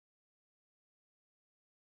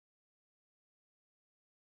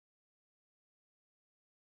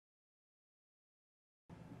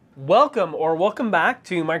Welcome back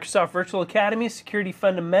to Microsoft Virtual Academy Security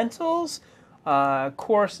Fundamentals,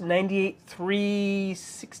 course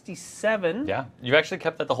 98-367. Yeah, you've actually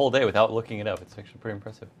kept that the whole day without looking it up. It's actually pretty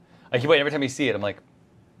impressive. I keep waiting every time you see it. I'm like,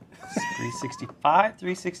 365,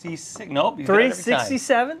 366. Nope, you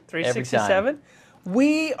 367, 367.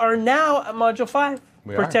 We are now at Module 5,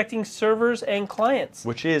 protecting servers and clients.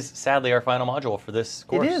 Which is, sadly, our final module for this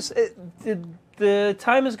course. It is. The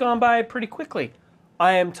time has gone by pretty quickly.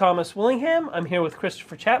 I am Thomas Willingham. I'm here with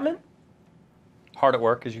Christopher Chapman. Hard at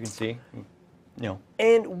work, as you can see.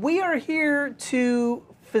 And we are here to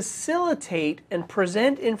facilitate and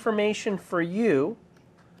present information for you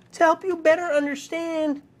to help you better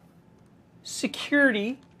understand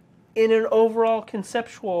security in an overall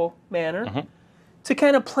conceptual manner, to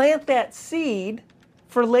kind of plant that seed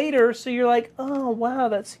for later so you're like, oh, wow,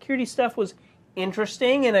 that security stuff was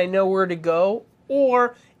interesting and I know where to go.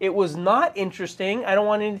 Or it was not interesting, I don't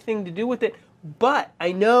want anything to do with it, but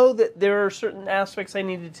I know that there are certain aspects I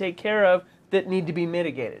need to take care of that need to be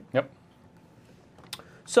mitigated. Yep.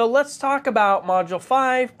 So let's talk about Module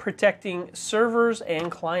 5, protecting servers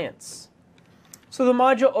and clients. So the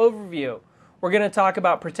module overview, we're going to talk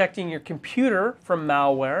about protecting your computer from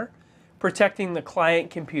malware, protecting the client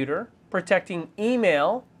computer, protecting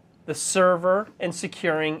email, the server, and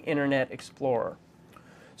securing Internet Explorer.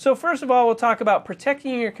 So first of all, we'll talk about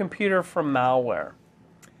protecting your computer from malware.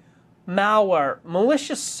 Malware,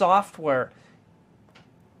 malicious software.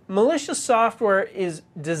 Malicious software is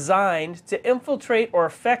designed to infiltrate or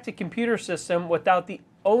affect a computer system without the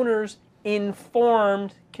owner's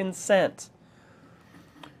informed consent.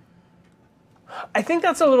 I think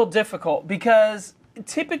that's a little difficult because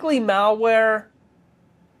typically malware,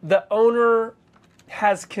 the owner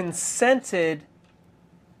has consented,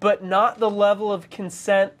 but not the level of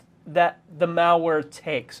consent that the malware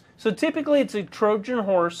takes. So typically it's a Trojan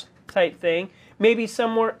horse type thing. Maybe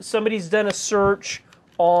somebody's done a search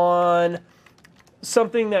on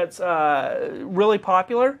something that's really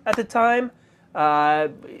popular at the time.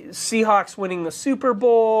 Seahawks winning the Super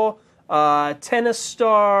Bowl, tennis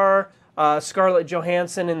star, Scarlett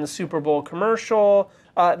Johansson in the Super Bowl commercial.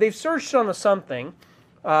 They've searched on something.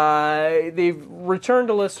 They've returned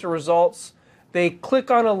a list of results. They click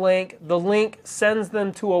on a link. The link sends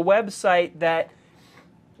them to a website that,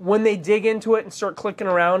 when they dig into it and start clicking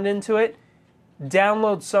around into it,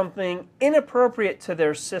 download something inappropriate to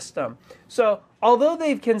their system. So although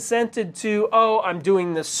they've consented to, oh, I'm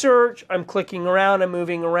doing the search, I'm clicking around, I'm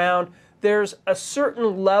moving around, there's a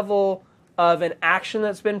certain level of an action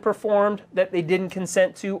that's been performed that they didn't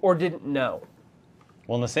consent to or didn't know.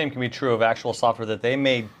 Well, and the same can be true of actual software that they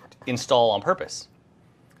may install on purpose.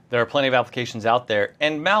 There are plenty of applications out there,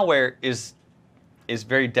 and malware is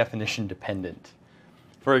very definition dependent.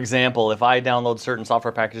 For example, if I download certain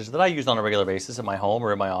software packages that I use on a regular basis at my home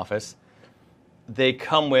or at my office, they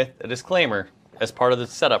come with a disclaimer as part of the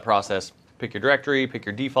setup process. Pick your directory, pick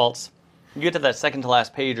your defaults. You get to that second to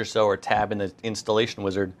last page or so, or tab in the installation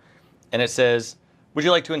wizard, and it says, would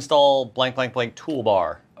you like to install blank, blank, blank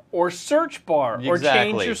toolbar? Or search bar, Exactly. or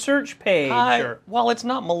change your search page. Well, it's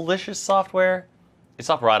not malicious software. It's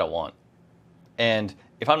software I don't want. And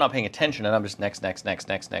if I'm not paying attention and I'm just next, I'm going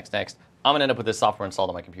to end up with this software installed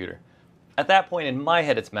on my computer. At that point, in my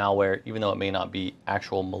head, it's malware, even though it may not be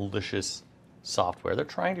actual malicious software. They're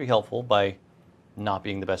trying to be helpful by not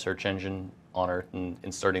being the best search engine on Earth and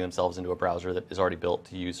inserting themselves into a browser that is already built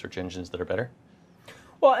to use search engines that are better.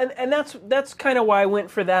 Well, and that's kind of why I went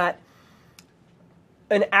for that.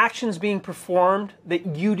 An action's being performed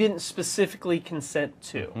that you didn't specifically consent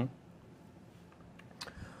to.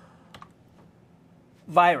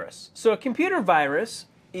 Virus. So a computer virus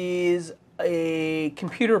is a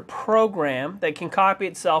computer program that can copy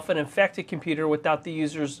itself and infect a computer without the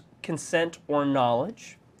user's consent or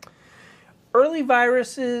knowledge. Early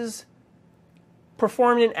viruses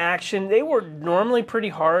performed an action. They were normally pretty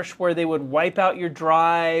harsh, where they would wipe out your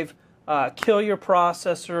drive, kill your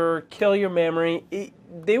processor, kill your memory.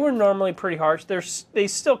 They were normally pretty harsh. They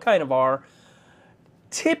still kind of are.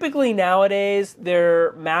 Typically nowadays,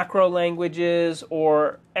 they're macro languages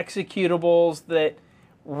or executables that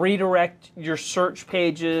redirect your search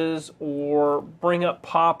pages or bring up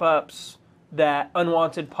pop-ups,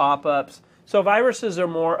 unwanted pop-ups. So viruses are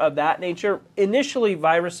more of that nature. Initially,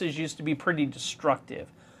 viruses used to be pretty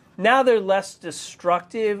destructive. Now they're less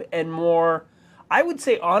destructive and more, I would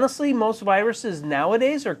say honestly, most viruses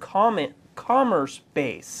nowadays are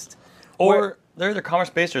commerce-based. Or they're either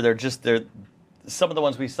commerce-based or they're some of the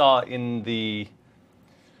ones we saw in the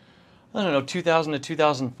I don't know, 2000 to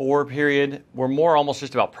 2004 period were more almost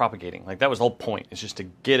just about propagating. Like that was the whole point, is just to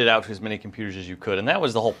get it out to as many computers as you could. And that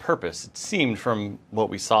was the whole purpose, it seemed, from what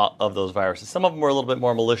we saw of those viruses. Some of them were a little bit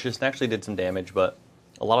more malicious and actually did some damage, but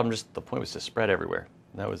a lot of them just, the point was to spread everywhere.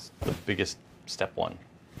 And that was the biggest step one.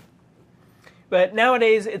 But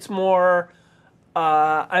nowadays it's more,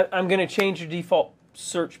 I'm going to change your default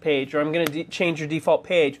search page, or I'm going to change your default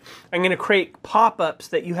page. I'm going to create pop-ups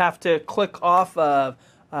that you have to click off of.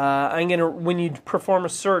 I'm going to, when you perform a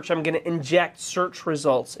search, I'm going to inject search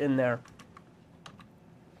results in there.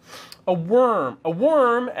 A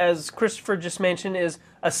worm, as Christopher just mentioned, is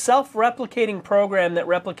a self-replicating program that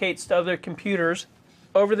replicates to other computers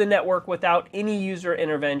over the network without any user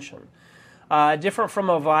intervention. Different from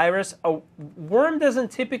a virus, a worm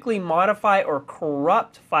doesn't typically modify or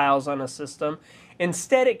corrupt files on a system.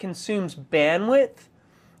 Instead, it consumes bandwidth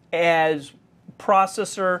as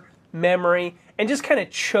processor, memory, and just kind of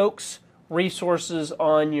chokes resources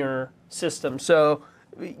on your system. So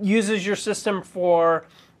it uses your system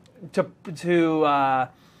to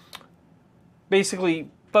basically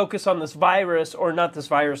focus on this virus, or not this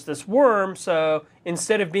virus, this worm. So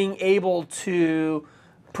instead of being able to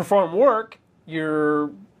perform work,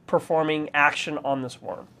 you're performing action on this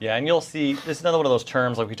worm. Yeah, and you'll see, this is another one of those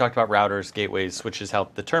terms, like we talked about routers, gateways, switches, how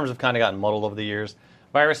the terms have kind of gotten muddled over the years.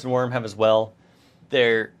 Virus and worm have as well.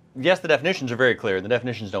 Yes, the definitions are very clear. The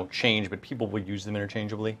definitions don't change, but people will use them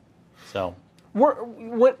interchangeably. So,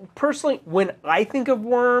 personally, when I think of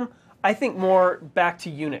worm, I think more back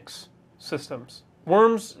to Unix systems.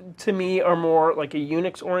 Worms, to me, are more like a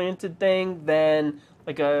Unix-oriented thing than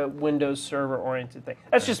like a Windows Server-oriented thing.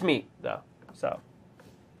 That's just me, though. So,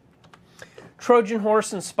 Trojan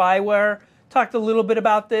horse and spyware. Talked a little bit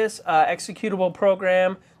about this. Executable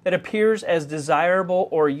program that appears as desirable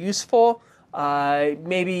or useful.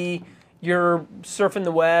 Maybe you're surfing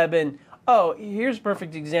the web and, oh, here's a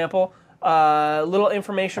perfect example. A little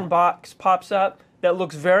information box pops up that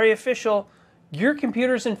looks very official. Your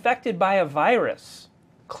computer's infected by a virus.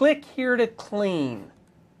 Click here to clean.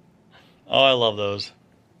 oh, I love those.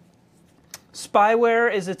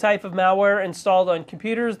 Spyware is a type of malware installed on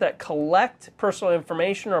computers that collect personal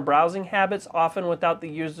information or browsing habits, often without the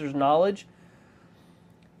user's knowledge.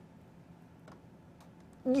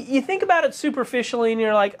 You think about it superficially, and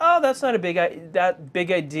you're like, "Oh, that's not that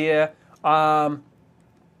big idea."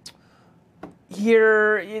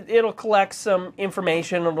 Here, it'll collect some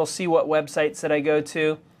information, and we'll see what websites that I go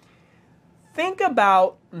to. Think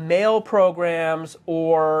about mail programs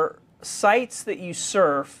or sites that you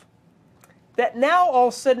surf that now all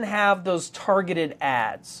of a sudden have those targeted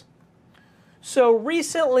ads. So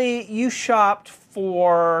recently, you shopped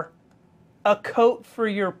for a coat for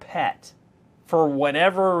your pet. For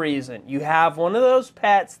whatever reason, you have one of those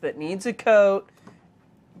pets that needs a coat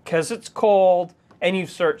because it's cold, and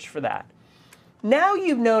you've searched for that. Now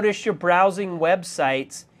you've noticed you're browsing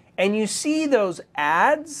websites, and you see those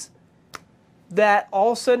ads that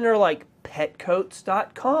all of a sudden are like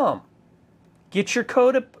petcoats.com. Get your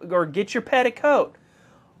coat or get your pet a coat.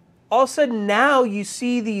 All of a sudden now you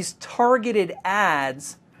see these targeted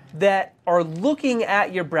ads that are looking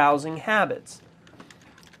at your browsing habits.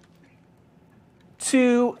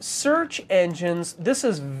 To search engines, this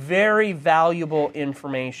is very valuable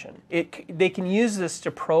information. They can use this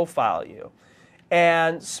to profile you.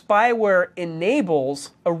 And spyware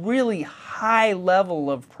enables a really high level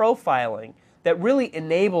of profiling that really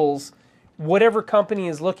enables whatever company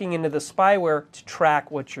is looking into the spyware to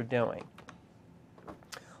track what you're doing.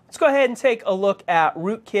 Let's go ahead and take a look at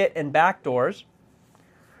rootkit and backdoors.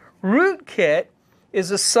 Rootkit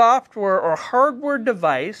is a software or hardware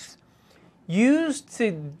device used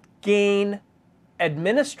to gain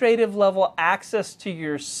administrative level access to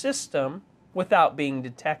your system without being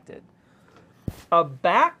detected. A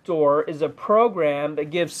backdoor is a program that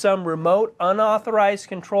gives some remote unauthorized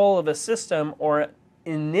control of a system or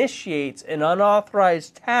initiates an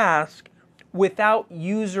unauthorized task without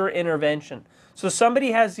user intervention. So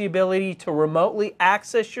somebody has the ability to remotely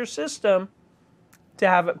access your system to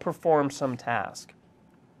have it perform some task.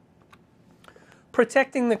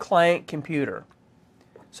 Protecting the client computer.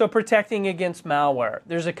 So protecting against malware.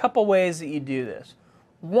 There's a couple ways that you do this.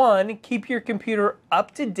 One, keep your computer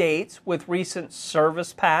up to date with recent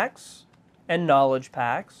service packs and knowledge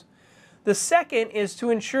packs. The second is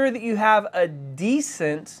to ensure that you have a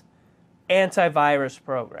decent antivirus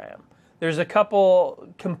program. There's a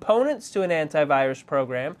couple components to an antivirus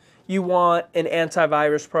program. You want an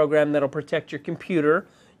antivirus program that'll protect your computer.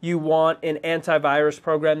 You want an antivirus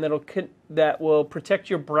program that will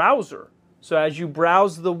protect your browser. So as you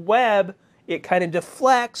browse the web, it kind of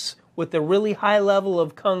deflects with a really high level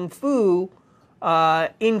of kung fu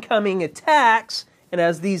incoming attacks, and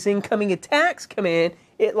as these incoming attacks come in,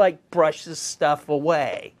 it like brushes stuff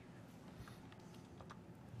away.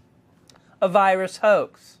 A virus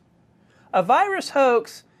hoax. A virus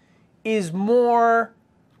hoax is more...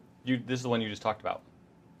 This is the one you just talked about.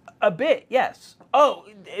 A bit, yes. Oh,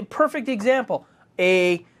 a perfect example.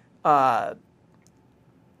 A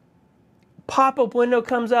pop-up window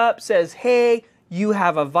comes up, says, hey, you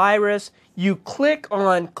have a virus. You click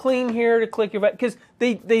on clean here to click your... Because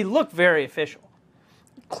they look very official.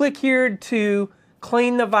 Click here to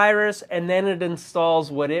clean the virus, and then it installs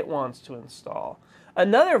what it wants to install.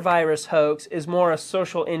 Another virus hoax is more a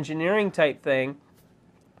social engineering type thing.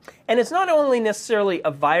 And it's not only necessarily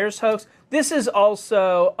a virus hoax. This is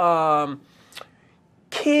also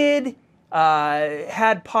kid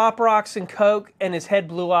had Pop Rocks and Coke and his head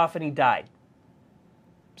blew off and he died.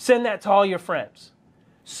 Send that to all your friends.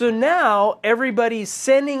 So now everybody's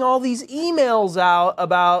sending all these emails out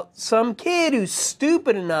about some kid who's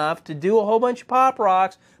stupid enough to do a whole bunch of Pop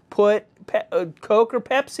Rocks, put Coke or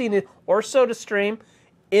Pepsi or SodaStream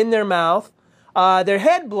in their mouth. Their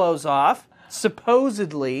head blows off,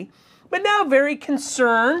 supposedly. But now very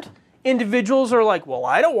concerned individuals are like, well,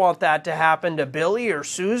 I don't want that to happen to Billy or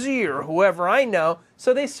Susie or whoever I know.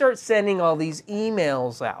 So they start sending all these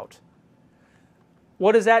emails out.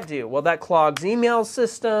 What does that do? Well, that clogs email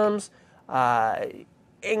systems and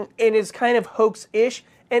is kind of hoax-ish.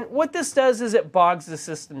 And what this does is it bogs the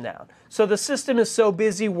system down. So the system is so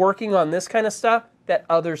busy working on this kind of stuff that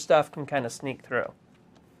other stuff can kind of sneak through.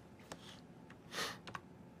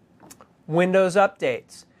 Windows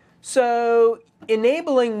updates. So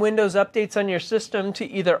enabling Windows updates on your system to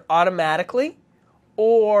either automatically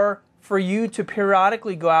or for you to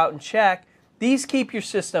periodically go out and check. These keep your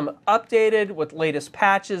system updated with latest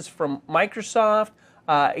patches from Microsoft.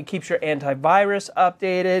 It keeps your antivirus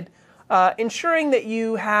updated. Ensuring that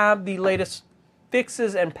you have the latest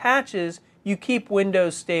fixes and patches, you keep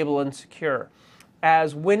Windows stable and secure.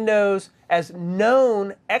 As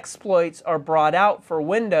known exploits are brought out for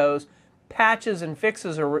Windows, patches and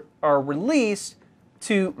fixes are released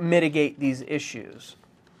to mitigate these issues.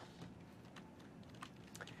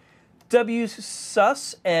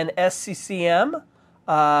 WSUS and SCCM,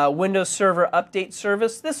 Windows Server Update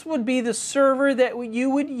Service. This would be the server that you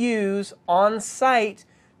would use on site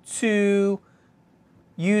to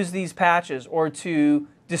use these patches or to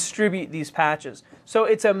distribute these patches. So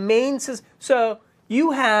it's a main system. So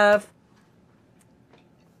you have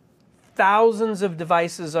thousands of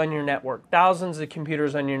devices on your network, thousands of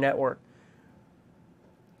computers on your network.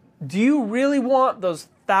 Do you really want those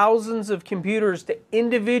thousands of computers to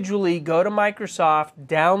individually go to Microsoft,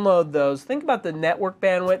 download those? Think about the network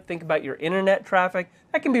bandwidth, think about your internet traffic.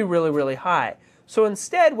 That can be really, really high. So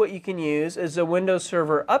instead, what you can use is a Windows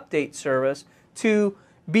Server Update Service to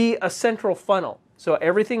be a central funnel. So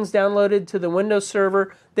everything's downloaded to the Windows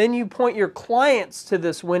Server, then you point your clients to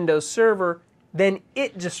this Windows Server, then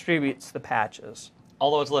it distributes the patches.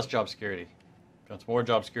 Although it's less job security. It's more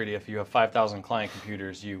job security if you have 5,000 client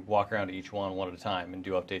computers, you walk around to each one at a time and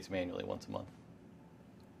do updates manually once a month.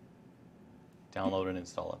 Download and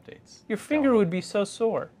install updates. Your finger would be so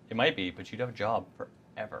sore. It might be, but you'd have a job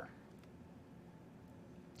forever.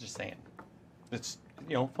 Just saying. It's,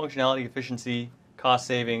 functionality, efficiency, cost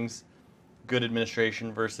savings, good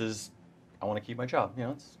administration versus I want to keep my job.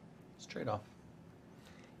 It's a trade-off.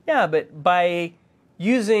 Yeah, but by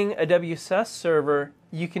using a WSUS server,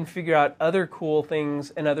 you can figure out other cool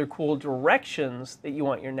things and other cool directions that you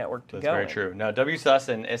want your network to go in. That's very true. Now, WSUS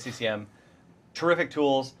and SCCM, terrific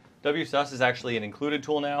tools. WSUS is actually an included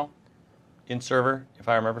tool now in server, if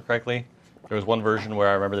I remember correctly. There was one version where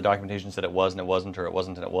I remember the documentation said it was and it wasn't, or it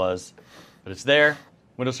wasn't and it was. But it's there.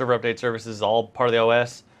 Windows Server Update Services is all part of the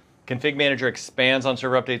OS. Config Manager expands on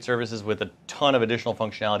Server Update Services with a ton of additional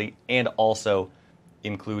functionality and also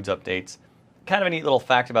includes updates. Kind of a neat little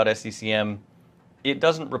fact about SCCM, it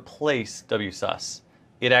doesn't replace WSUS.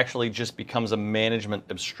 It actually just becomes a management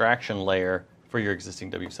abstraction layer for your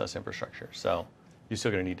existing WSUS infrastructure. So you're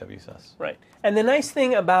still going to need WSUS. Right. And the nice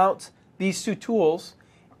thing about these two tools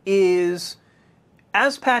is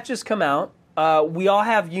as patches come out, we all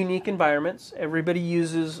have unique environments. Everybody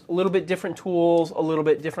uses a little bit different tools, a little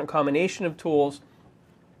bit different combination of tools.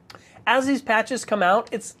 As these patches come out,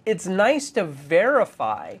 it's nice to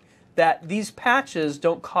verify that these patches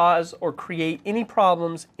don't cause or create any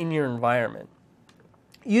problems in your environment.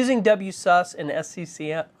 Using WSUS and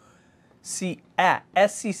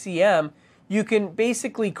SCCM, you can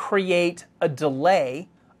basically create a delay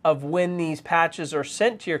of when these patches are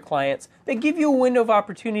sent to your clients, they give you a window of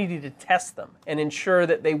opportunity to test them and ensure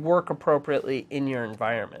that they work appropriately in your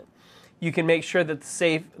environment. You can make sure that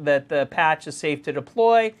the patch is safe to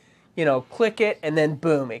deploy, click it, and then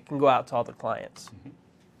boom, it can go out to all the clients.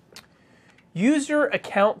 User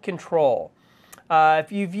account control.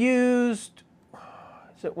 If you've used,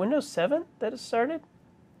 is it Windows 7 that has started?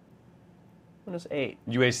 Windows 8.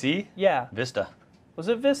 UAC? Yeah. Vista. Was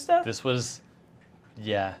it Vista? This was,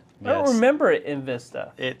 yeah. I don't remember it in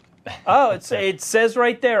Vista. It says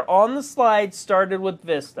right there on the slide, started with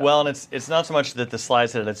Vista. Well, and it's not so much that the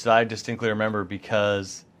slide said it, I distinctly remember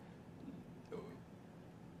because,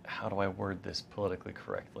 how do I word this politically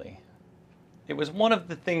correctly? It was one of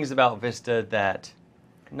the things about Vista that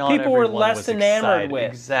not people were everyone less was enamored excited.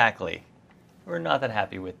 with. Exactly. We're not that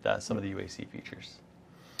happy with some of the UAC features.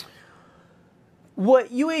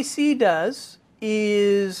 What UAC does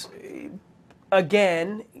is,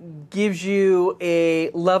 again, gives you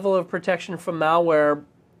a level of protection from malware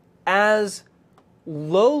as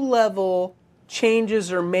low-level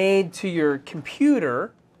changes are made to your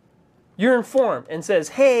computer. You're informed and says,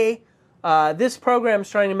 hey, this program is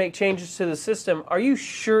trying to make changes to the system. Are you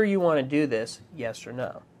sure you want to do this? Yes or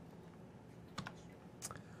no?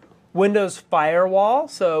 Windows Firewall.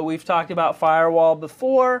 So we've talked about Firewall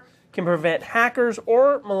before. Can prevent hackers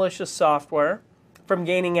or malicious software from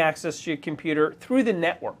gaining access to your computer through the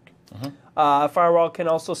network. Firewall can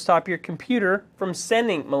also stop your computer from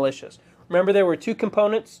sending malicious. Remember, there were two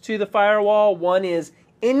components to the firewall. One is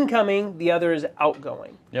incoming, the other is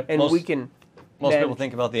outgoing. Yep. And most people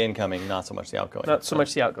think about the incoming, not so much the outgoing. Not so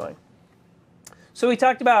much the outgoing. So we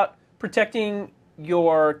talked about protecting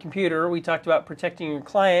your computer. We talked about protecting your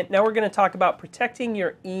client. Now we're going to talk about protecting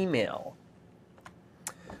your email.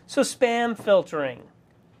 So spam filtering.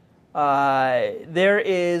 There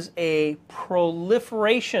is a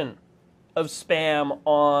proliferation of spam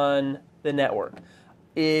on the network.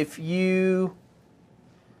 If you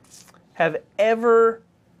have ever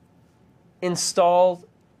installed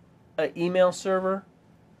an email server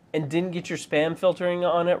and didn't get your spam filtering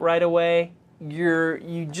on it right away,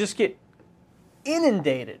 you just get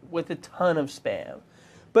inundated with a ton of spam.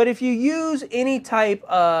 But if you use any type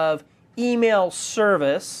of email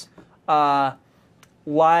service,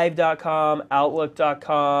 live.com,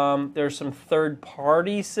 outlook.com, there's some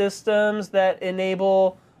third-party systems that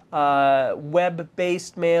enable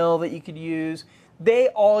web-based mail that you could use. They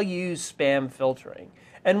all use spam filtering.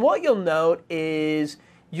 And what you'll note is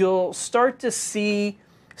you'll start to see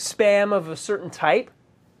spam of a certain type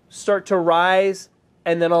start to rise,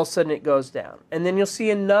 and then all of a sudden it goes down. And then you'll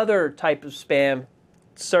see another type of spam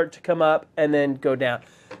start to come up and then go down.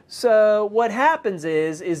 So what happens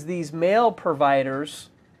is these mail providers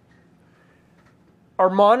are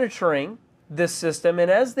monitoring this system,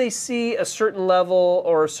 and as they see a certain level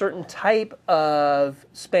or a certain type of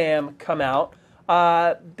spam come out,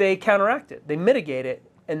 they counteract it, they mitigate it,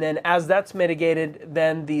 and then as that's mitigated,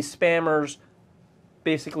 then the spammers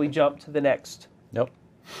basically jump to the next. Nope.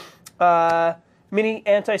 Many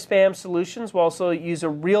anti-spam solutions will also use a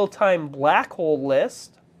real-time black hole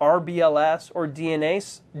list, RBLS, or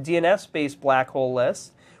DNS-based black hole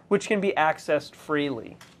list, which can be accessed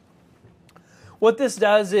freely. What this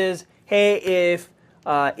does is, hey, if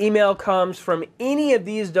email comes from any of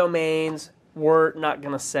these domains, we're not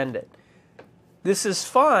going to send it. This is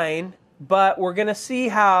fine, but we're going to see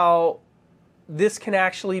how this can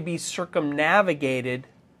actually be circumnavigated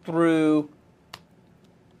through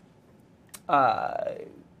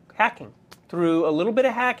hacking. Through a little bit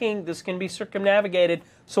of hacking, this can be circumnavigated.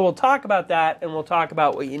 So we'll talk about that, and we'll talk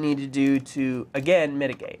about what you need to do to, again,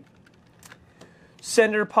 mitigate.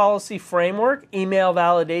 Sender policy framework, email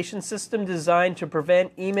validation system designed to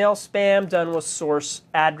prevent email spam done with source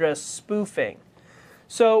address spoofing.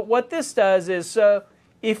 So what this does is,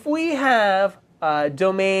 if we have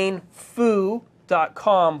domain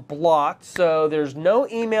foo.com blocked, so there's no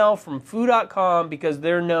email from foo.com because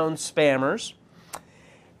they're known spammers,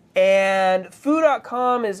 and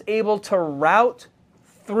foo.com is able to route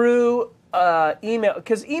through email,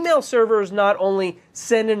 because email servers not only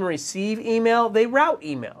send and receive email, they route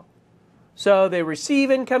email. So they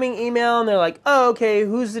receive incoming email, and they're like, oh, okay,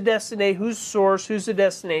 who's the destination, who's source, who's the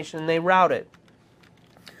destination, and they route it.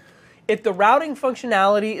 If the routing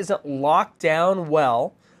functionality isn't locked down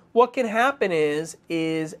well, what can happen is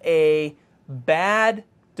a bad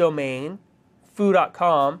domain,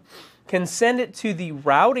 foo.com, can send it to the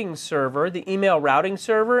routing server, the email routing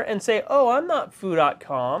server, and say, oh, I'm not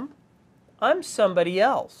foo.com, I'm somebody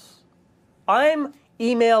else. I'm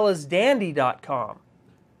emailisdandy.com.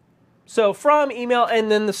 So from email,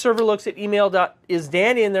 and then the server looks at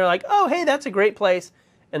email.isdandy, and they're like, oh, hey, that's a great place,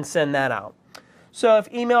 and send that out. So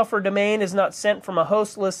if email for domain is not sent from a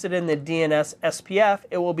host listed in the DNS SPF,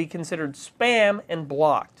 it will be considered spam and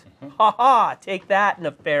blocked. Ha-ha, take that,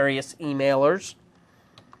 nefarious emailers.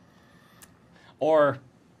 Or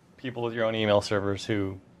people with your own email servers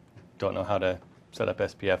who don't know how to set up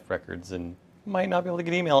SPF records and might not be able to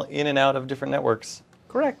get email in and out of different networks.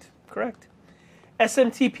 Correct.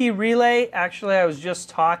 SMTP relay, actually I was just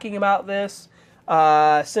talking about this.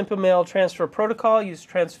 Simple mail transfer protocol, used to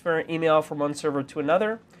transfer email from one server to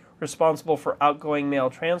another. Responsible for outgoing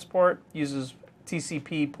mail transport, uses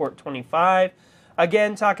TCP port 25.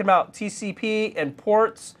 Again, talking about TCP and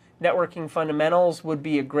ports, networking fundamentals would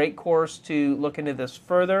be a great course to look into this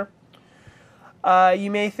further.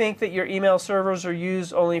 You may think that your email servers are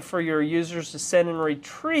used only for your users to send and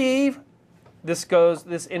retrieve. This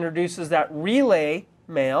introduces that relay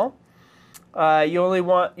mail. You only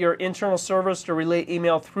want your internal servers to relay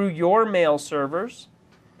email through your mail servers.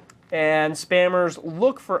 And spammers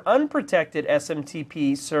look for unprotected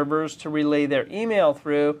SMTP servers to relay their email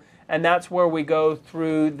through. And that's where we go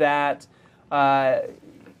through that that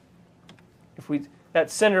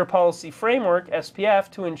Sender Policy Framework,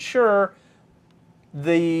 SPF, to ensure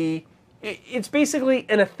it's basically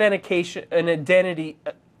an authentication, an identity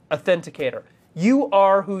authenticator. You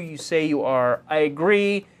are who you say you are. I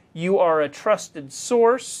agree. You are a trusted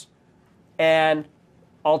source, and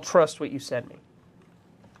I'll trust what you send me.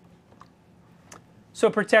 So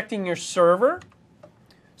protecting your server.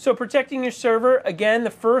 Again, the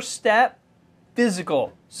first step,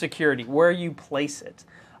 physical security, where you place it.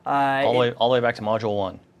 All the way back to module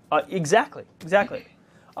 1. Exactly.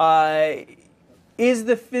 Is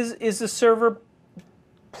the server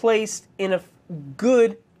placed in a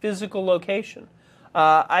good physical location?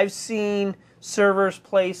 I've seen servers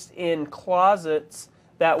placed in closets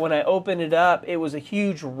that when I opened it up, it was a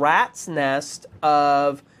huge rat's nest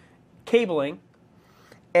of cabling.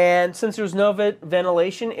 And since there was no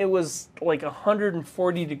ventilation, it was like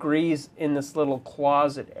 140 degrees in this little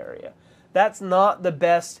closet area. That's not the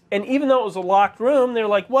best. And even though it was a locked room, they're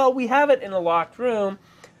like, well, we have it in a locked room.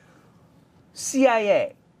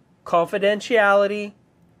 CIA, confidentiality,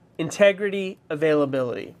 integrity,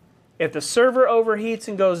 availability. If the server overheats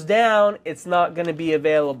and goes down, it's not going to be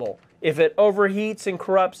available. If it overheats and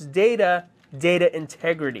corrupts data, data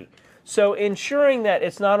integrity. So ensuring that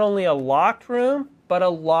it's not only a locked room, but a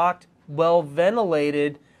locked,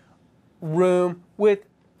 well-ventilated room with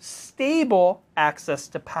stable access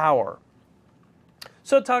to power.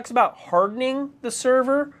 So it talks about hardening the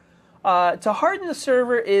server. To harden the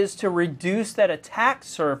server is to reduce that attack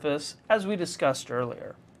surface, as we discussed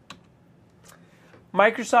earlier.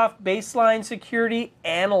 Microsoft Baseline Security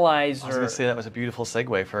Analyzer. I was going to say that was a beautiful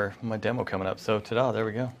segue for my demo coming up. So, ta-da, there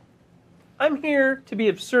we go. I'm here to be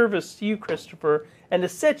of service to you, Christopher, and to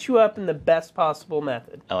set you up in the best possible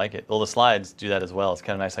method. I like it. Well, the slides do that as well. It's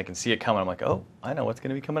kind of nice. I can see it coming. I'm like, oh, I know what's going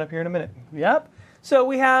to be coming up here in a minute. Yep. So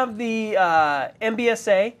we have the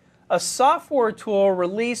MBSA, a software tool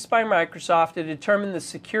released by Microsoft to determine the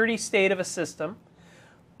security state of a system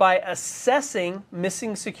by assessing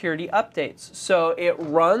missing security updates. So it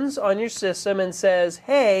runs on your system and says,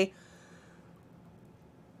 hey,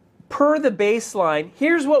 per the baseline,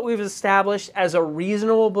 here's what we've established as a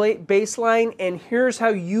reasonable baseline, and here's how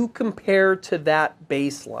you compare to that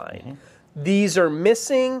baseline. Mm-hmm. These are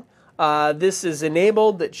missing. This is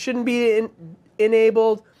enabled that shouldn't be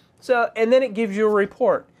enabled. So, and then it gives you a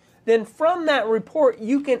report. Then from that report,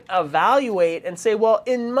 you can evaluate and say, well,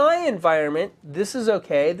 in my environment, this is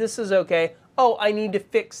okay, this is okay. Oh, I need to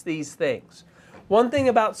fix these things. One thing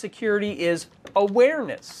about security is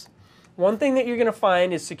awareness. One thing that you're going to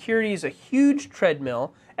find is security is a huge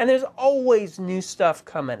treadmill, and there's always new stuff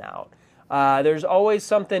coming out. There's always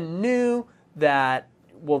something new that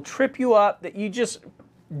will trip you up that you just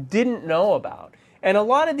didn't know about. And a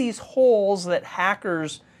lot of these holes that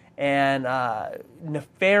hackers and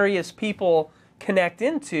nefarious people connect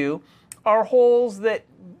into are holes that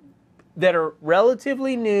are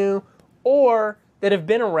relatively new or that have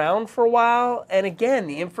been around for a while, and again,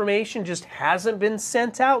 the information just hasn't been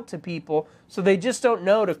sent out to people, so they just don't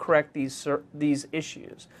know to correct these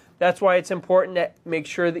issues. That's why it's important to make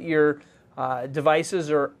sure that your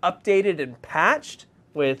devices are updated and patched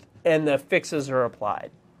and the fixes are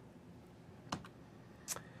applied.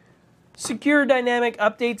 Secure dynamic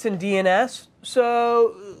updates in DNS.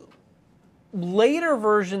 So later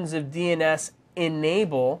versions of DNS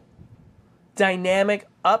enable dynamic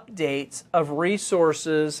updates of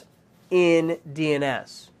resources in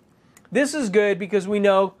DNS. This is good because we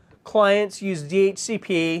know clients use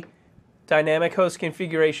DHCP, Dynamic Host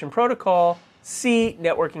Configuration Protocol. See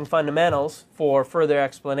Networking Fundamentals for further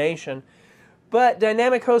explanation. But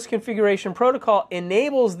Dynamic Host Configuration Protocol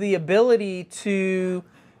enables the ability to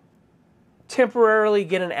temporarily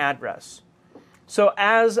get an address. So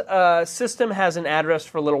as a system has an address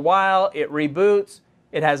for a little while, it reboots,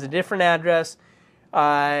 it has a different address.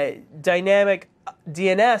 Dynamic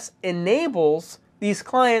DNS enables these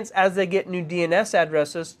clients, as they get new DNS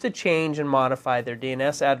addresses, to change and modify their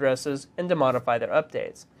DNS addresses and to modify their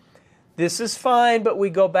updates. This is fine, but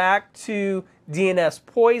we go back to DNS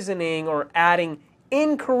poisoning or adding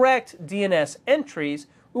incorrect DNS entries.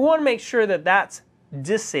 We want to make sure that that's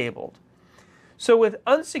disabled. So with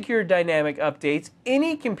unsecured dynamic updates,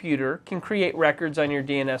 any computer can create records on your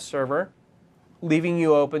DNS server, leaving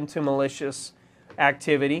you open to malicious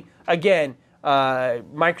activity. Again,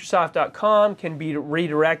 Microsoft.com can be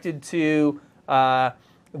redirected to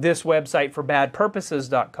this website for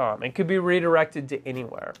badpurposes.com. It could be redirected to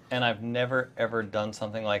anywhere. And I've never, ever done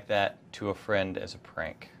something like that to a friend as a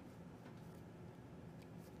prank.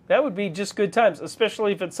 That would be just good times,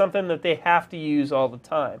 especially if it's something that they have to use all the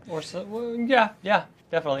time. Or so, well, yeah,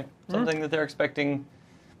 definitely. Something that they're expecting,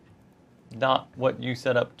 not what you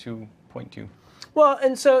set up to point to. Well,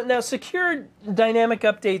 and so now secure dynamic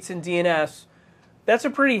updates in DNS, that's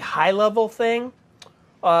a pretty high-level thing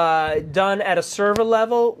done at a server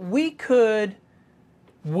level.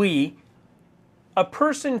 A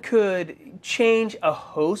person could change a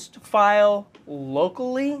host file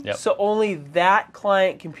locally, so only that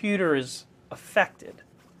client computer is affected.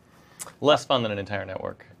 Less fun than an entire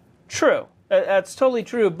network. True. That's totally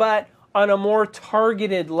true. But on a more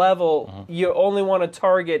targeted level, you only want to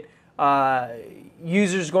target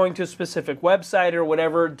users going to a specific website or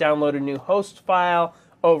whatever, download a new host file,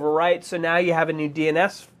 overwrite. So now you have a new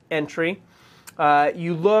DNS entry.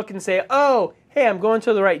 You look and say, oh, hey, I'm going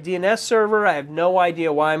to the right DNS server. I have no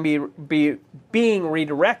idea why I'm being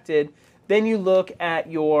redirected. Then you look at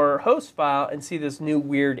your host file and see this new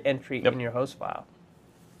weird entry in your host file.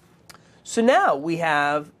 So now we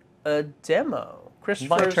have a demo.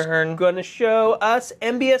 Christopher's going to show us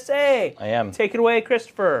MBSA. I am. Take it away,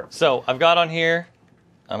 Christopher. So I've got on here,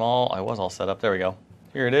 I was all set up. There we go.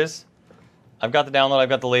 Here it is. I've got the download. I've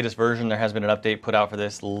got the latest version. There has been an update put out for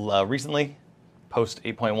this recently, post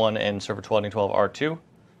 8.1 and server 12.12 R2.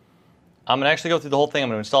 I'm going to actually go through the whole thing. I'm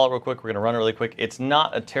going to install it real quick. We're going to run it really quick. It's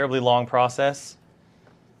not a terribly long process.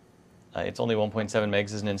 It's only 1.7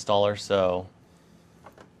 megs as an installer, so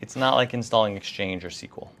it's not like installing Exchange or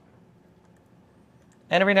SQL.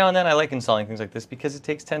 And every now and then I like installing things like this because it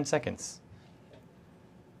takes 10 seconds.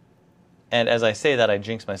 And as I say that, I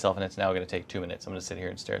jinx myself, and it's now going to take 2 minutes. I'm going to sit here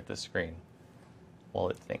and stare at this screen while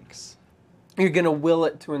it thinks. You're going to will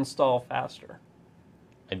it to install faster.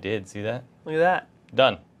 I did. See that? Look at that.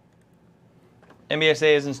 Done.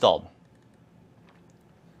 MBSA is installed.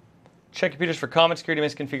 Check computers for common security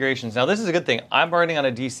misconfigurations. Now, this is a good thing. I'm running on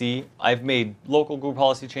a DC. I've made local group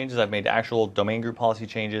policy changes. I've made actual domain group policy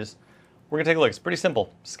changes. We're going to take a look. It's pretty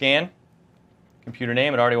simple. Scan. Computer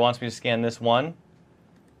name. It already wants me to scan this one.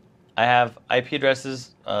 I have IP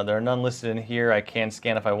addresses. There are none listed in here. I can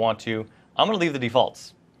scan if I want to. I'm going to leave the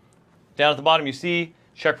defaults. Down at the bottom, you see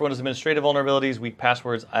check for Windows administrative vulnerabilities, weak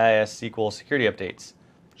passwords, IIS, SQL, security updates.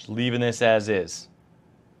 Just leaving this as is.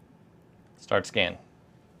 Start scan.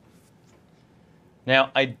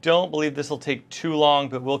 Now, I don't believe this will take too long,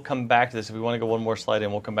 but we'll come back to this. If we want to go one more slide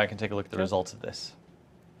in, we'll come back and take a look at the results of this.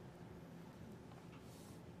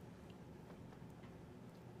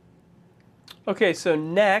 Okay, so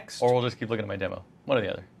next... Or we'll just keep looking at my demo. One or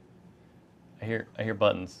the other. I hear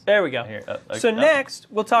buttons. There we go. Next,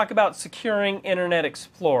 we'll talk about securing Internet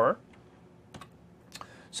Explorer.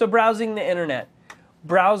 So browsing the Internet.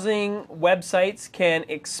 Browsing websites can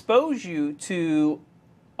expose you to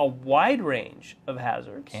a wide range of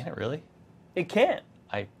hazards. Can it really? It can.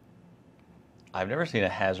 I've never seen a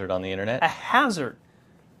hazard on the Internet. A hazard.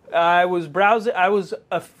 I was browsing. I was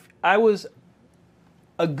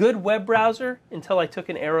a good web browser until I took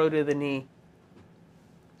an arrow to the knee.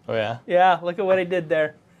 Oh yeah? Yeah, look at what I did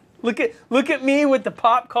there. Look at me with the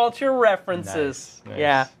pop culture references. Nice.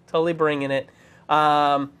 Yeah, totally bringing it.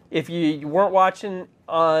 If you weren't watching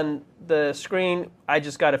on the screen, I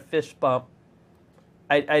just got a fist bump.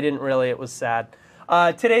 I didn't really. It was sad.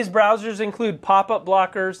 Today's browsers include pop-up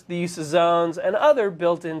blockers, the use of zones, and other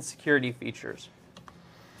built-in security features.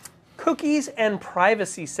 Cookies and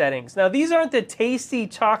privacy settings. Now, these aren't the tasty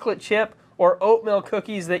chocolate chip or oatmeal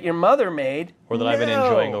cookies that your mother made. Or that I've been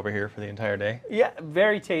enjoying over here for the entire day. Yeah,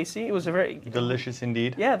 very tasty. It was a very... delicious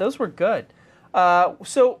indeed. Yeah, those were good.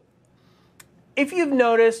 So, if you've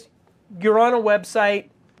noticed, you're on a website,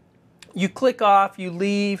 You click off, you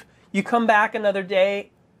leave, you come back another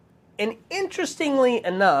day, and interestingly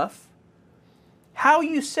enough, how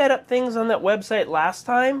you set up things on that website last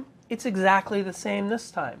time, it's exactly the same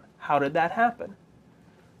this time. How did that happen?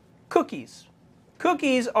 Cookies.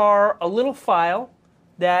 Cookies are a little file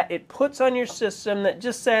that it puts on your system that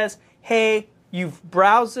just says, hey, you've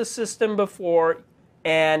browsed the system before,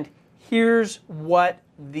 and here's what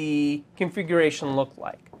the configuration looked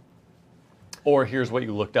like. Or here's what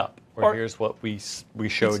you looked up. Or here's what we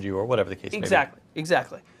showed you, or whatever the case may be.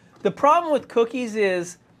 Exactly. The problem with cookies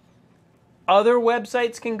is other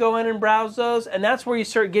websites can go in and browse those, and that's where you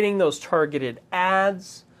start getting those targeted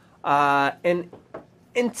ads. And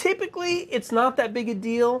typically, it's not that big a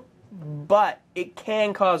deal, but it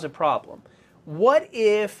can cause a problem. What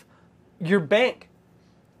if your bank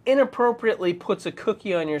inappropriately puts a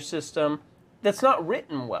cookie on your system that's not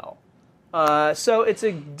written well? So it's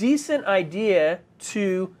a decent idea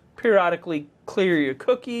to periodically clear your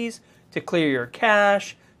cookies, to clear your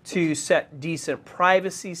cache, to set decent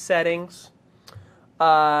privacy settings.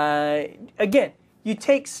 Again, you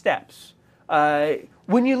take steps.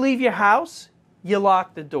 When you leave your house, you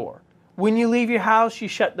lock the door. When you leave your house, you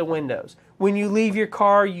shut the windows. When you leave your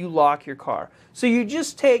car, you lock your car. So you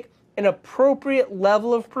just take an appropriate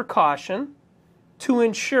level of precaution to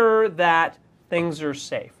ensure that things are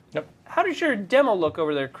safe. Yep. How does your demo look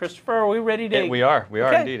over there, Christopher? Are we ready to... Yeah, we are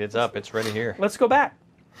Okay. indeed. It's up. It's ready here. Let's go back.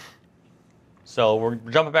 So we're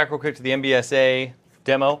jumping back real quick to the MBSA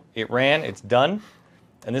demo. It ran. It's done.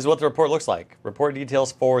 And this is what the report looks like. Report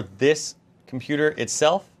details for this computer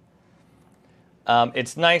itself.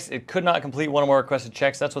 It's nice. It could not complete one or more requested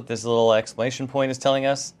checks. That's what this little exclamation point is telling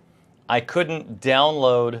us. I couldn't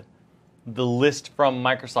download the list from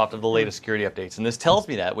Microsoft of the latest security updates. And this tells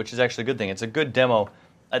me that, which is actually a good thing. It's a good demo.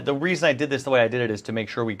 The reason I did this the way I did it is to make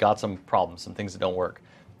sure we got some problems, some things that don't work.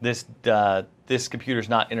 This computer's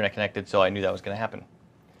not internet connected, so I knew that was going to happen.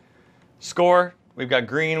 Score, we've got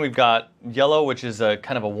green, we've got yellow, which is a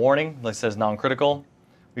kind of a warning that says non-critical.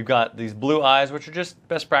 We've got these blue eyes, which are just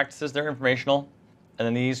best practices, they're informational. And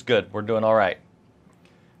then these, good, we're doing all right.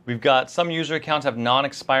 We've got some user accounts have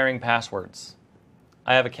non-expiring passwords.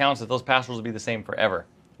 I have accounts that those passwords will be the same forever,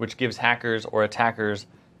 which gives hackers or attackers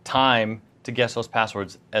time to guess those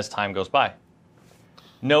passwords as time goes by.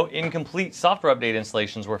 No incomplete software update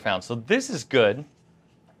installations were found. So this is good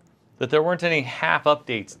that there weren't any half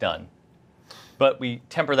updates done. But we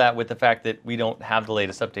temper that with the fact that we don't have the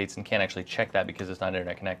latest updates and can't actually check that because it's not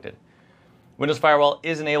internet connected. Windows Firewall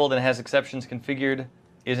is enabled and has exceptions configured,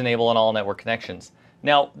 is enabled on all network connections.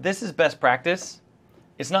 Now, this is best practice.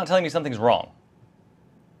 It's not telling me something's wrong.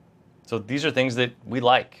 So these are things that we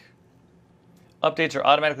like. Updates are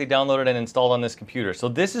automatically downloaded and installed on this computer. So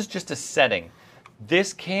this is just a setting.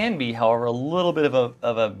 This can be, however, a little bit of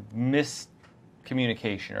a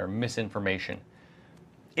miscommunication or misinformation.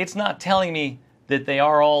 It's not telling me that they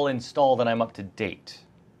are all installed and I'm up to date.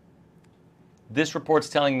 This report's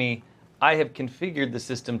telling me I have configured the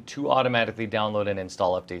system to automatically download and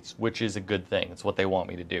install updates, which is a good thing. It's what they want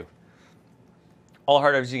me to do. All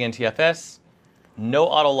hardware using NTFS. No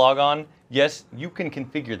auto logon. Yes, you can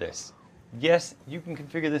configure this. Yes, you can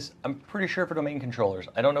configure this. I'm pretty sure for domain controllers.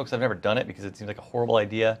 I don't know because I've never done it because it seems like a horrible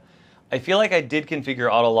idea. I feel like I did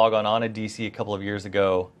configure auto logon on a DC a couple of years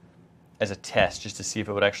ago as a test just to see if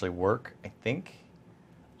it would actually work, I think.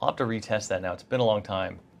 I'll have to retest that now. It's been a long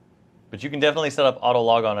time. But you can definitely set up auto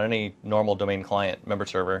logon on any normal domain client member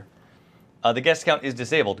server. The guest account is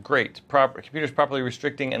disabled. Great. Computers properly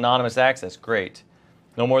restricting anonymous access. Great.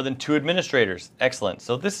 No more than 2 administrators. Excellent.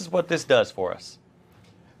 So this is what this does for us.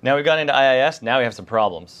 Now we've gone into IIS. Now we have some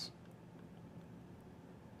problems.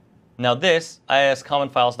 Now this, IIS common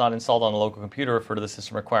files not installed on a local computer refer to the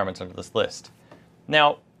system requirements under this list.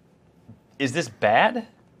 Now, is this bad? It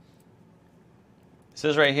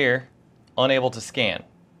says right here, unable to scan.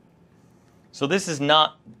 So this is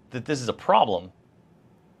not that this is a problem.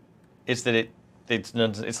 It's that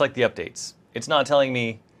it's like the updates. It's not telling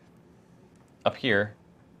me up here.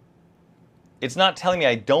 It's not telling me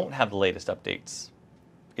I don't have the latest updates.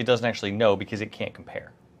 It doesn't actually know because it can't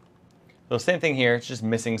compare. So same thing here. It's just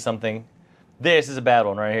missing something. This is a bad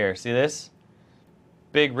one right here. See this?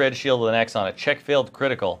 Big red shield with an X on it. Check failed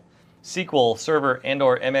critical. SQL server and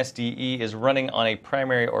or MSDE is running on a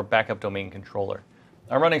primary or backup domain controller.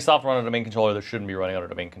 I'm running software on a domain controller that shouldn't be running on a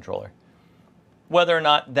domain controller. Whether or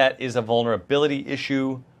not that is a vulnerability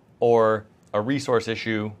issue or a resource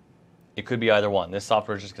issue, it could be either one. This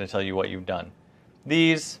software is just going to tell you what you've done.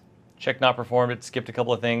 These, check not performed, it skipped a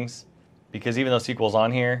couple of things because even though SQL's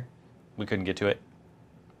on here, we couldn't get to it,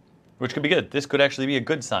 which could be good. This could actually be a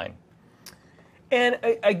good sign. And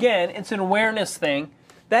again, it's an awareness thing.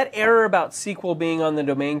 That error about SQL being on the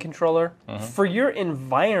domain controller, for your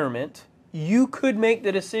environment, you could make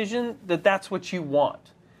the decision that that's what you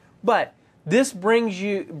want. But this brings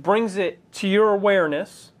it to your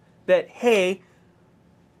awareness that, hey,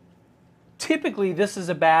 typically this is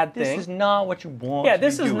a bad thing. This is not what you want. Yeah,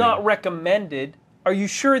 this is not recommended. Are you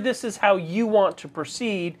sure this is how you want to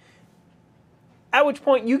proceed? At which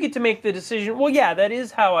point you get to make the decision, well, yeah, that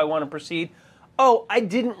is how I want to proceed. Oh, I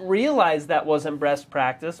didn't realize that wasn't best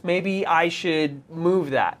practice. Maybe I should move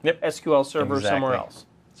that SQL Server somewhere else.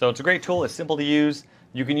 So it's a great tool. It's simple to use.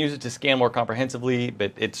 You can use it to scan more comprehensively,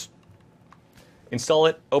 but it's install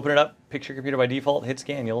it, open it up, pick your computer by default, hit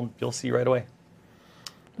scan. You'll see right away.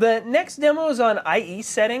 The next demo is on IE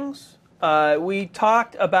settings. We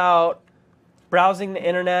talked about browsing the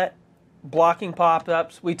internet, blocking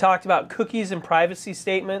pop-ups. We talked about cookies and privacy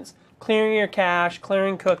statements, clearing your cache,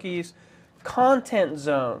 clearing cookies. Content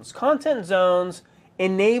zones. Content zones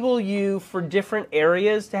enable you for different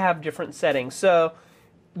areas to have different settings. So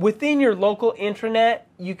within your local intranet,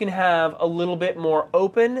 you can have a little bit more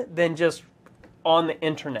open than just on the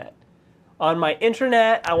internet. On my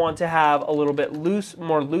intranet, I want to have a little bit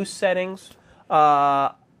more loose settings.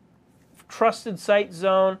 Trusted site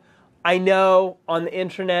zone. I know on the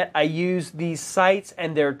internet I use these sites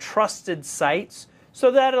and they're trusted sites, so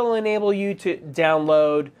that'll enable you to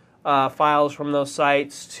download files from those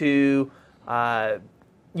sites, to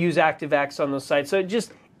use ActiveX on those sites. So it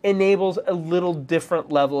just enables a little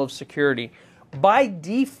different level of security. By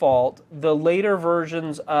default, the later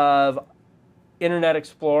versions of Internet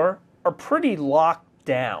Explorer are pretty locked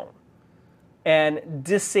down and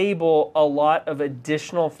disable a lot of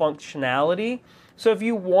additional functionality. So if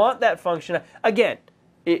you want that function, again,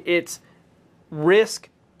 it's risk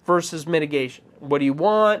versus mitigation. What do you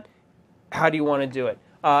want? How do you want to do it?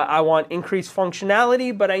 I want increased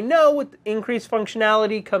functionality, but I know with increased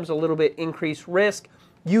functionality comes a little bit increased risk.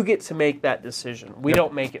 You get to make that decision. We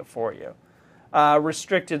don't make it for you.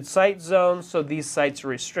 Restricted site zones, so these sites are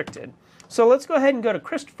restricted. So let's go ahead and go to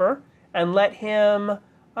Christopher and let him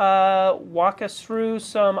walk us through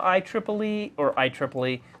some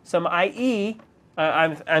some IE.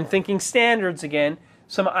 I'm thinking standards again.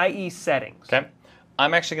 Some IE settings. Okay,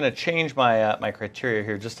 I'm actually going to change my my criteria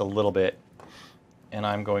here just a little bit, and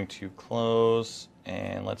I'm going to close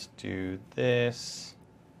and let's do this.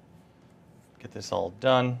 Get this all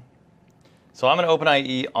done. So I'm going to open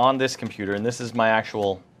IE on this computer, and this is my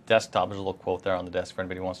actual desktop. There's a little quote there on the desk for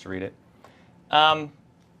anybody who wants to read it.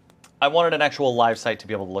 I wanted an actual live site to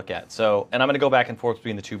be able to look at. So, and I'm going to go back and forth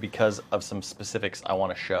between the two because of some specifics I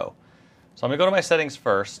want to show. So I'm going to go to my settings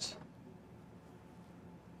first.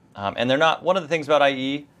 And they're not, one of the things about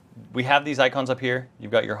IE, we have these icons up here.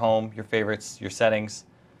 You've got your home, your favorites, your settings.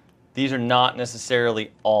 These are not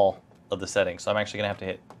necessarily all of the settings. So I'm actually going to have to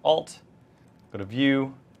hit Alt, go to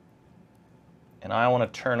View, and I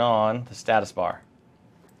want to turn on the status bar.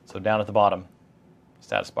 So down at the bottom,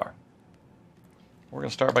 status bar. We're going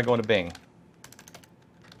to start by going to Bing.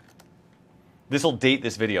 This will date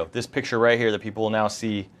this video. This picture right here that people will now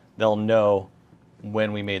see, they'll know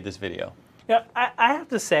when we made this video. Yeah, I have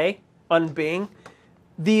to say, on Bing,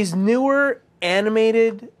 these newer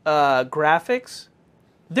animated graphics,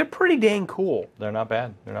 they're pretty dang cool. They're not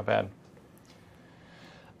bad. They're not bad.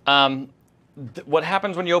 What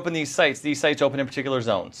happens when you open these sites open in particular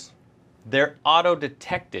zones. They're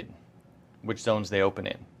auto-detected which zones they open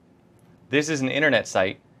in. This is an internet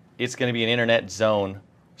site. It's going to be an internet zone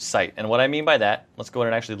site. And what I mean by that, let's go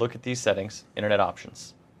ahead and actually look at these settings, internet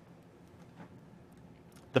options.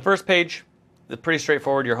 The first page is pretty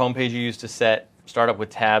straightforward. Your home page you use to set, start up with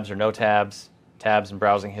tabs or no tabs, tabs and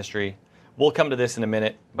browsing history. We'll come to this in a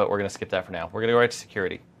minute, but we're going to skip that for now. We're going to go right to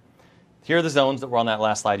security. Here are the zones that were on that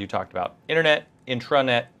last slide you talked about. Internet,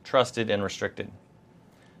 intranet, trusted, and restricted.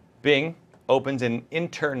 Bing opens an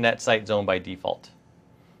internet site zone by default.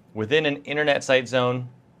 Within an internet site zone,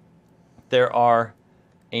 there are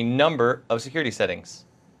a number of security settings.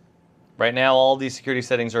 Right now, all these security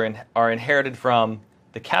settings are inherited from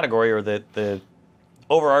the category or the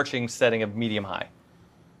overarching setting of medium-high.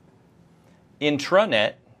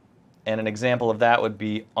 Intranet, and an example of that would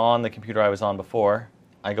be on the computer I was on before.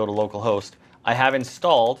 I go to localhost. I have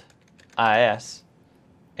installed IIS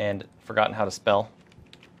and forgotten how to spell.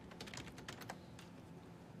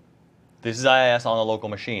 This is IIS on a local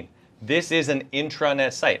machine. This is an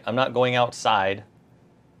intranet site. I'm not going outside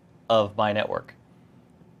of my network.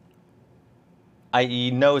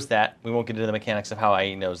 IE knows that. We won't get into the mechanics of how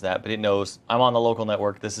IE knows that, but it knows I'm on the local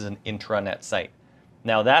network. This is an intranet site.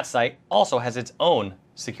 Now that site also has its own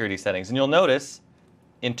security settings. And you'll notice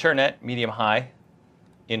internet, medium high,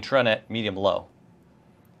 intranet, medium, low.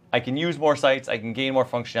 I can use more sites, I can gain more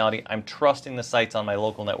functionality. I'm trusting the sites on my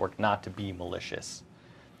local network not to be malicious.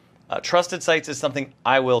 Trusted sites is something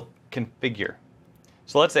I will configure.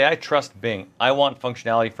 So let's say I trust Bing. I want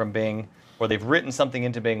functionality from Bing, or they've written something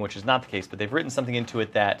into Bing, which is not the case, but they've written something into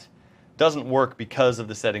it that doesn't work because of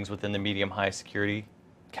the settings within the medium-high security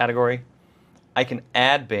category. I can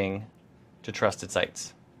add Bing to trusted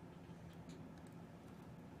sites.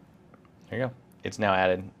 There you go. It's now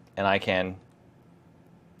added, and I can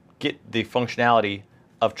get the functionality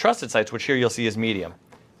of trusted sites, which here you'll see is medium.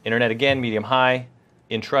 Internet, again, medium-high.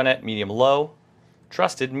 Intranet, medium-low.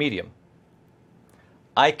 Trusted, medium.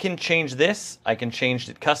 I can change this. I can change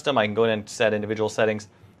it custom. I can go in and set individual settings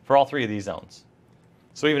for all three of these zones.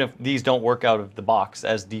 So even if these don't work out of the box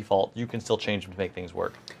as default, you can still change them to make things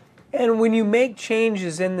work. And when you make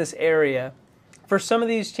changes in this area, for some of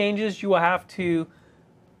these changes, you will have to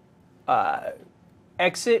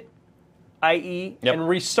exit IE and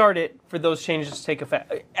restart it for those changes to take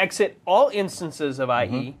effect. Exit all instances of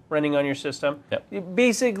IE running on your system.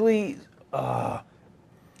 Basically,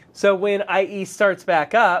 so when IE starts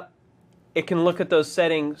back up, it can look at those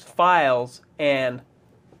settings files and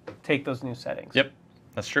take those new settings. Yep,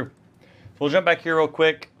 that's true. So we'll jump back here real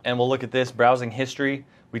quick and we'll look at this browsing history.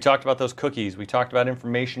 We talked about those cookies. We talked about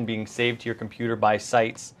information being saved to your computer by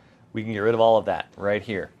sites. We can get rid of all of that right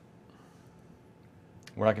here.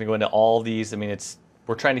 We're not going to go into all of these. I mean,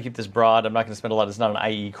 we're trying to keep this broad. I'm not going to spend a lot. It's not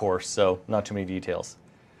an IE course, so not too many details.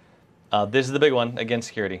 This is the big one, again,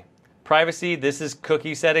 security. Privacy, this is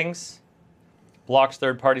cookie settings. Blocks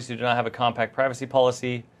third parties who do not have a compact privacy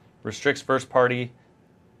policy. Restricts first party.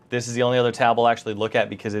 This is the only other tab we'll actually look at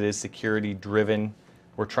because it is security driven.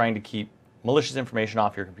 We're trying to keep malicious information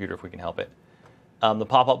off your computer if we can help it. The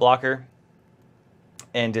pop-up blocker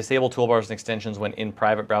and disable toolbars and extensions when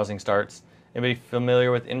in-private browsing starts. Anybody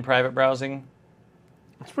familiar with in-private browsing?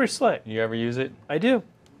 It's pretty slick. You ever use it? I do.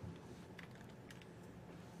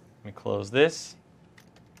 Let me close this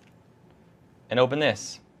and open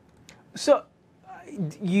this. So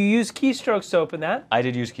you use keystrokes to open that. I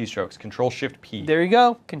did use keystrokes. Control-Shift-P. There you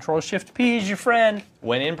go. Control-Shift-P is your friend.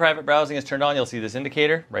 When in-private browsing is turned on, you'll see this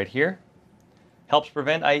indicator right here. Helps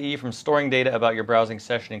prevent IE from storing data about your browsing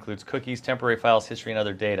session. Includes cookies, temporary files, history, and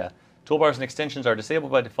other data. Toolbars and extensions are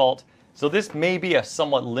disabled by default. So this may be a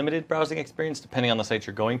somewhat limited browsing experience depending on the site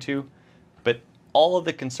you're going to, but all of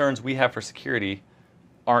the concerns we have for security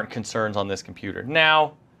aren't concerns on this computer.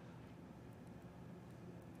 Now,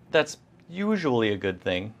 that's usually a good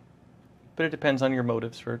thing, but it depends on your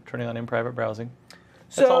motives for turning on in-private browsing.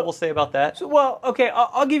 That's all we'll say about that. So, well, okay,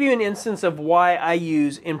 I'll give you an instance of why I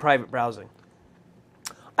use in-private browsing.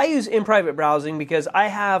 I use in-private browsing because I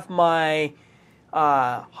have my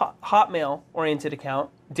Hotmail-oriented account.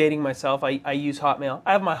 Dating myself, I use Hotmail.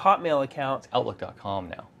 I have my Hotmail account. It's Outlook.com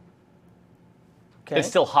now. Okay. It's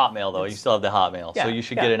still Hotmail, though. You still have the Hotmail. Yeah, so you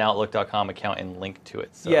should get an Outlook.com account and link to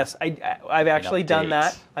it. So yes, I've actually done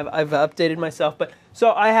that. I've updated myself. But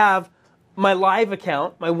so I have my Live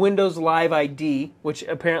account, my Windows Live ID, which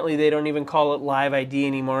apparently they don't even call it Live ID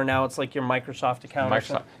anymore. Now it's like your Microsoft account.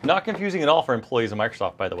 Microsoft. Not confusing at all for employees of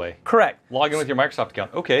Microsoft, by the way. Correct. Log in with your Microsoft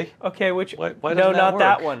account. Okay. Okay, which... Why no, not work?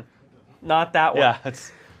 that one. Not that one. Yeah,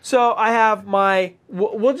 it's... So I have my,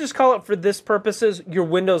 we'll just call it for this purposes, your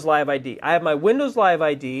Windows Live ID. I have my Windows Live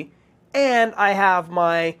ID, and I have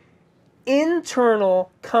my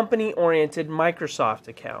internal company-oriented Microsoft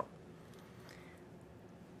account.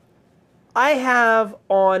 I have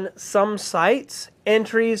on some sites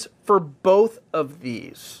entries for both of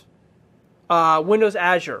these. Windows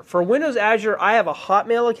Azure. For Windows Azure, I have a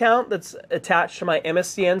Hotmail account that's attached to my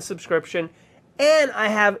MSDN subscription, and I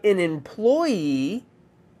have an employee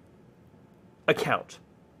account.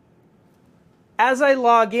 As I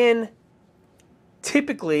log in,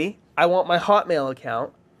 typically I want my Hotmail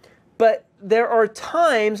account, but there are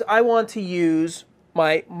times I want to use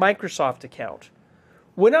my Microsoft account.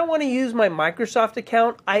 When I want to use my Microsoft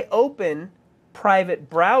account, I open private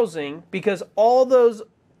browsing because all those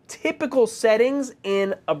typical settings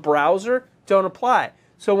in a browser don't apply.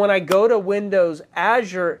 So when I go to Windows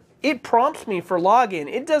Azure, it prompts me for login.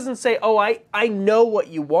 It doesn't say, oh, I know what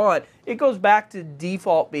you want. It goes back to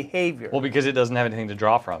default behavior. Well, because it doesn't have anything to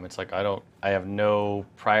draw from. It's like, I have no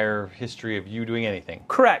prior history of you doing anything.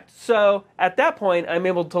 Correct. So at that point, I'm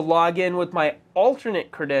able to log in with my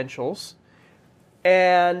alternate credentials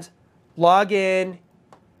and log in,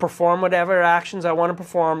 perform whatever actions I want to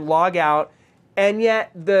perform, log out, and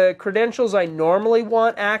yet the credentials I normally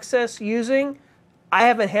want access using, I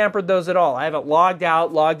haven't hampered those at all. I haven't logged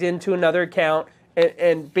out, logged into another account,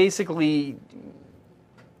 and basically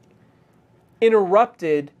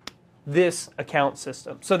interrupted this account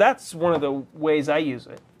system. So that's one of the ways I use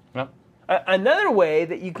it. Yep. Another way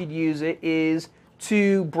that you could use it is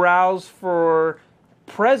to browse for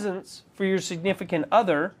presents for your significant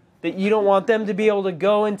other that you don't want them to be able to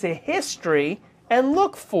go into history and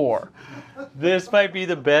look for. This might be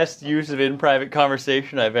the best use of in-private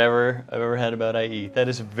conversation I've ever had about IE. That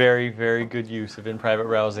is very, very good use of in-private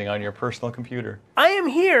browsing on your personal computer. I am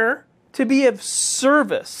here to be of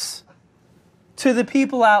service to the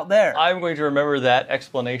people out there. I'm going to remember that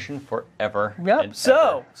explanation forever. Yep.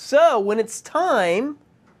 So when it's time,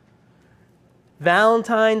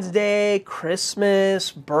 Valentine's Day,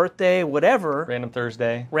 Christmas, birthday, whatever. Random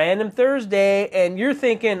Thursday, and you're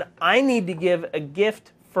thinking, I need to give a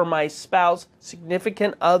gift for my spouse,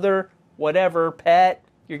 significant other, whatever, pet.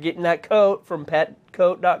 You're getting that coat from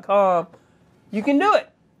petcoat.com. You can do it.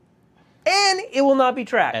 And it will not be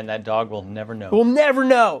tracked. and that dog will never know. We'll never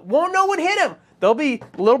know. Won't know what hit him. They'll be,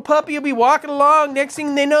 little puppy will be walking along. Next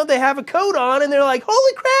thing they know, they have a coat on, and they're like,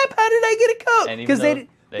 holy crap, how did I get a coat? And even though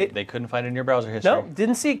they couldn't find it in your browser history. No,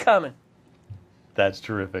 didn't see it coming. That's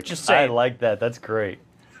terrific. Just saying. I like that. That's great.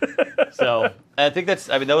 So I think those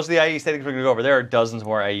are the IE settings we're going to go over. There are dozens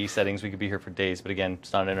more IE settings. We could be here for days, but again,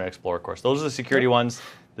 it's not an Internet Explorer course. Those are the security ones.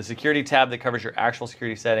 The security tab that covers your actual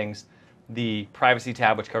security settings. The privacy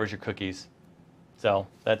tab, which covers your cookies. So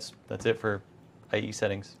that's it for IE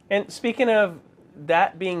settings. And speaking of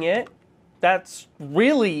that being it, that's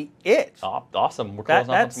really it. Awesome. We're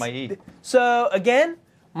closing off on some IE. So again,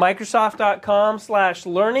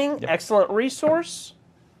 Microsoft.com/learning, Yep. excellent resource.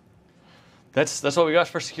 That's what we got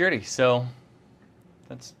for security. So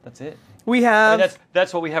that's it. We have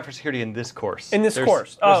That's what we have for security in this course. there's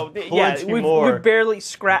plenty more. we've barely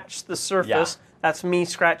scratched the surface. Yeah. That's me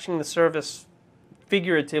scratching the surface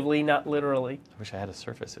figuratively, not literally. I wish I had a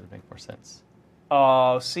surface. It would make more sense.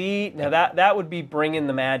 Oh, see, now that would be bringing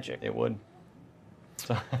the magic. It would.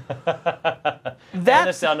 So and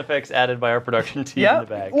the sound effects added by our production team in the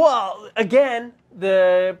back. Well, again,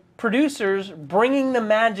 the producers bringing the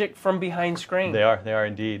magic from behind screen. They are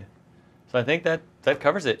indeed. So I think that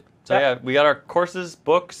covers it. So we got our courses,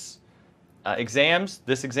 books, exams.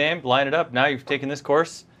 This exam, line it up. Now you've taken this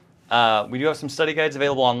course. We do have some study guides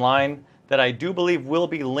available online that I do believe will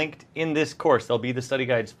be linked in this course. They'll be the study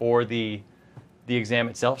guides for the exam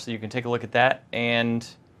itself, so you can take a look at that. And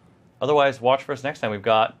otherwise, watch for us next time. We've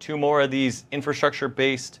got 2 more of these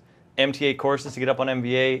infrastructure-based MTA courses to get up on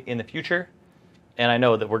MVA in the future. And I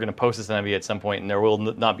know that we're going to post this on MVA at some point, and there will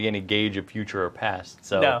not be any gauge of future or past.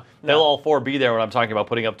 So they'll all 4 be there when I'm talking about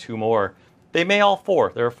putting up 2 more. They may all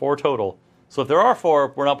 4. There are 4 total. So if there are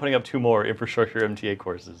 4, we're not putting up 2 more infrastructure MTA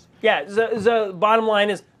courses. Yeah, the bottom line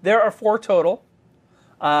is there are 4 total.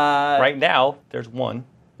 Right now, there's 1.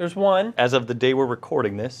 There's 1. As of the day we're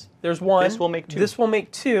recording this. There's 1. This will make 2. This will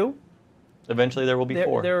make 2. Eventually there will be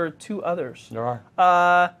 4. There are 2 others. There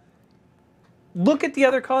are. Look at the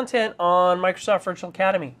other content on Microsoft Virtual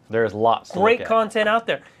Academy. There's lots to Great look at. content out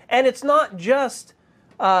there. And it's not just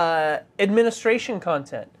administration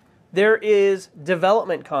content. There is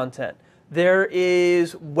development content. There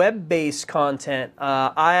is web-based content,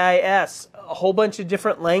 IIS, a whole bunch of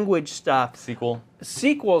different language stuff.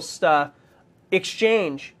 SQL stuff,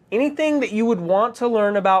 Exchange. Anything that you would want to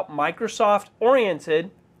learn about Microsoft-oriented,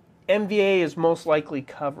 MVA is most likely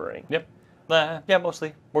covering. Yep. Yeah,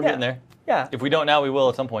 mostly. We're getting there. Yeah. If we don't now, we will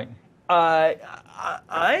at some point.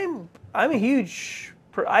 I'm a huge.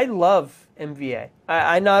 I love MVA.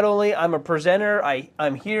 I not only I'm a presenter.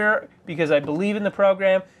 I'm here because I believe in the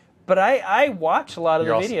program, but I watch a lot of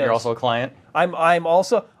the videos. You're also a client.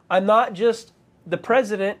 I'm not just the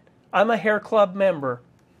president. I'm a hair club member.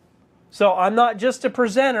 So I'm not just a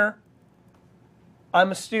presenter.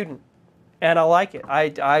 I'm a student, and I like it.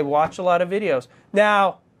 I watch a lot of videos.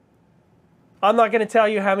 Now, I'm not going to tell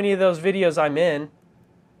you how many of those videos I'm in,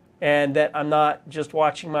 and that I'm not just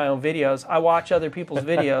watching my own videos. I watch other people's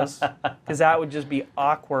videos because that would just be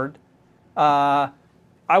awkward. I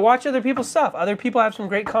watch other people's stuff. Other people have some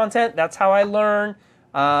great content. That's how I learn.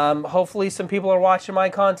 Hopefully some people are watching my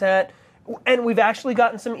content. And we've actually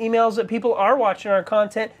gotten some emails that people are watching our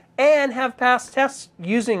content and have passed tests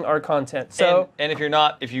using our content. So, and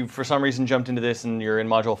if you for some reason jumped into this and you're in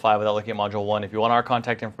Module 5 without looking at Module 1, if you want our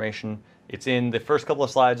contact information, it's in the first couple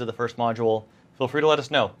of slides of the first module. Feel free to let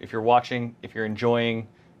us know if you're watching, if you're enjoying,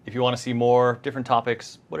 if you want to see more, different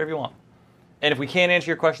topics, whatever you want. And if we can't answer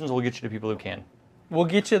your questions, we'll get you to people who can. We'll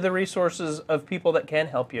get you the resources of people that can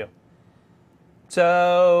help you.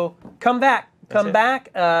 So come back.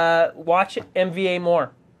 Watch MVA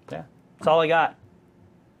more. Yeah. That's all I got.